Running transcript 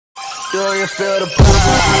Do you feel the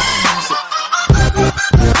vibes?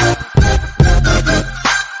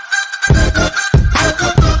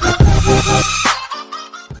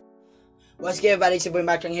 What's good, everybody? It's your boy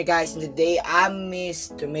MarkRank here, guys, and today I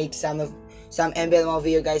missed to make some MBL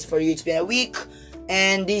video, guys, for you. It's been a week,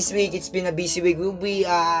 and this week it's been a busy week. Will be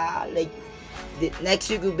next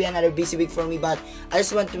week will be another busy week for me, but I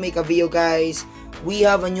just want to make a video, guys. We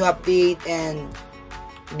have a new update, and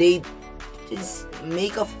they just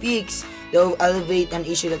make a fix that will elevate an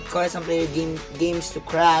issue that caused some player games to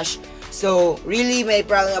crash. So really, my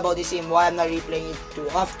problem about this game, why I'm not replaying it too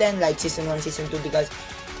often, like season 1, season 2, because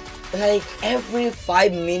like every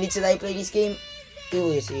 5 minutes that I play this game, it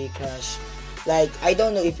will say crash. Like I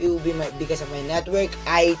don't know if it will be because of my network.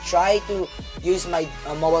 I try to use my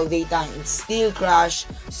mobile data and it still crash.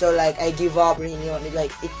 So like I give up. Really,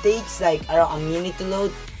 like it takes like around a minute to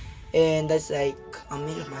load, and that's like a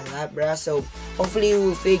minute of my life, bruh. So hopefully it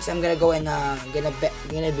will fix. I'm gonna go and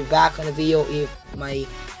gonna be back on the video if my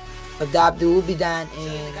update will be done.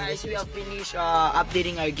 And guys, we have finished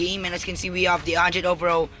updating our game, and as you can see, we have the 100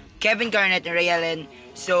 overall Kevin Garnett and Ray Allen.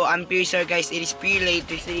 So I'm pretty sorry, guys, it is pretty late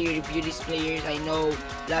to say review these players. I know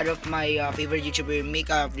a lot of my favorite YouTubers make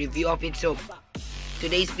a review of it. So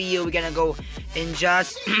today's video, we're gonna go and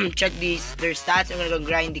just check their stats. I'm gonna go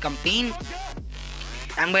grind the campaign.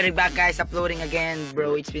 I'm gonna be back, guys, uploading again,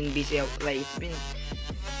 bro. It's been busy. Like it's been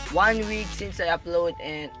 1 week since I upload,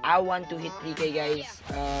 and I want to hit 3K, guys,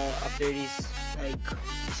 after this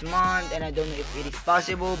month, and I don't know if it is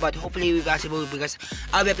possible, but hopefully it will be possible because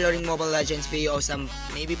I'll be uploading Mobile Legends video, some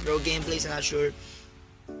maybe pro gameplays, I'm not sure,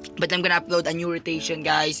 but I'm gonna upload a new rotation,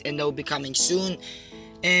 guys, and that will be coming soon.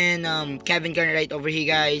 And Kevin Garnett right over here,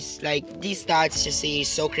 guys, like these stats just say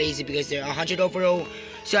so crazy because they're 100 overall.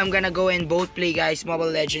 So I'm gonna go and both play, guys, Mobile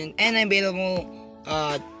Legends, and I'm available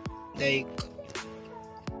like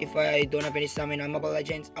if I don't have any stamina on Mobile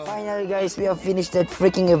Legends. Finally, guys, we have finished that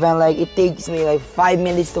freaking event. Like it takes me like 5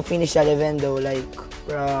 minutes to finish that event, though. Like,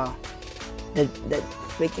 bruh, that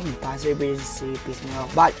freaking buzzer beater just really pissed me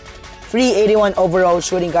off. But 381 overall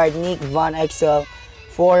shooting guard Nick Van Exel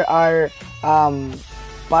for our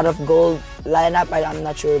pot of gold lineup. I'm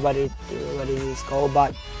not sure what it is called,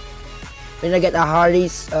 but we're gonna get a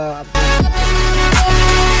Harris.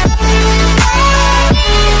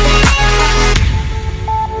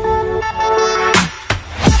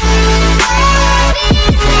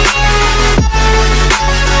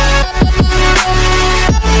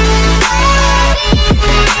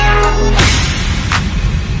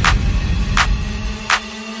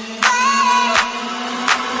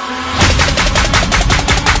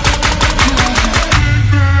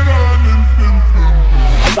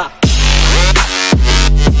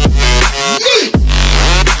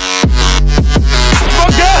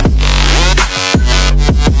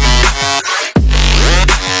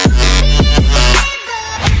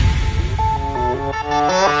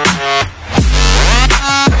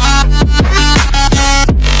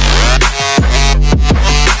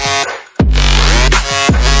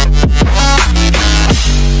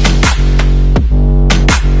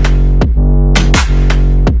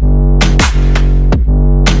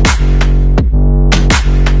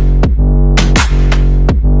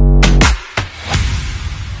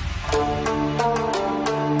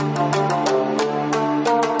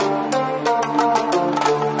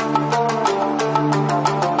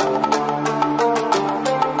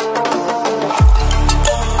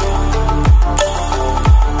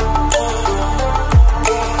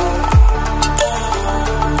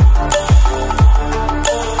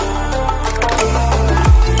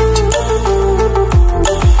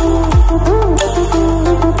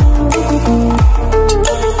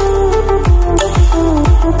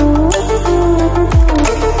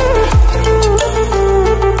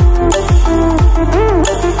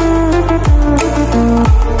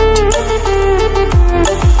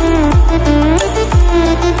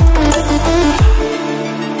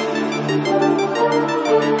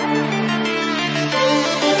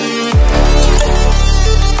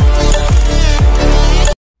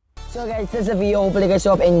 So guys, that's the video. Hopefully you guys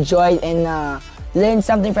have enjoyed and learned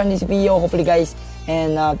something from this video. Hopefully guys,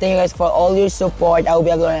 and thank you guys for all your support. I will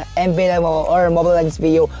be uploading an MBL or Mobile Legends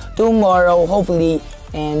video tomorrow, hopefully.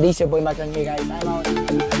 And this is your boy MarkRank here, guys. I'm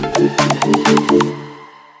out.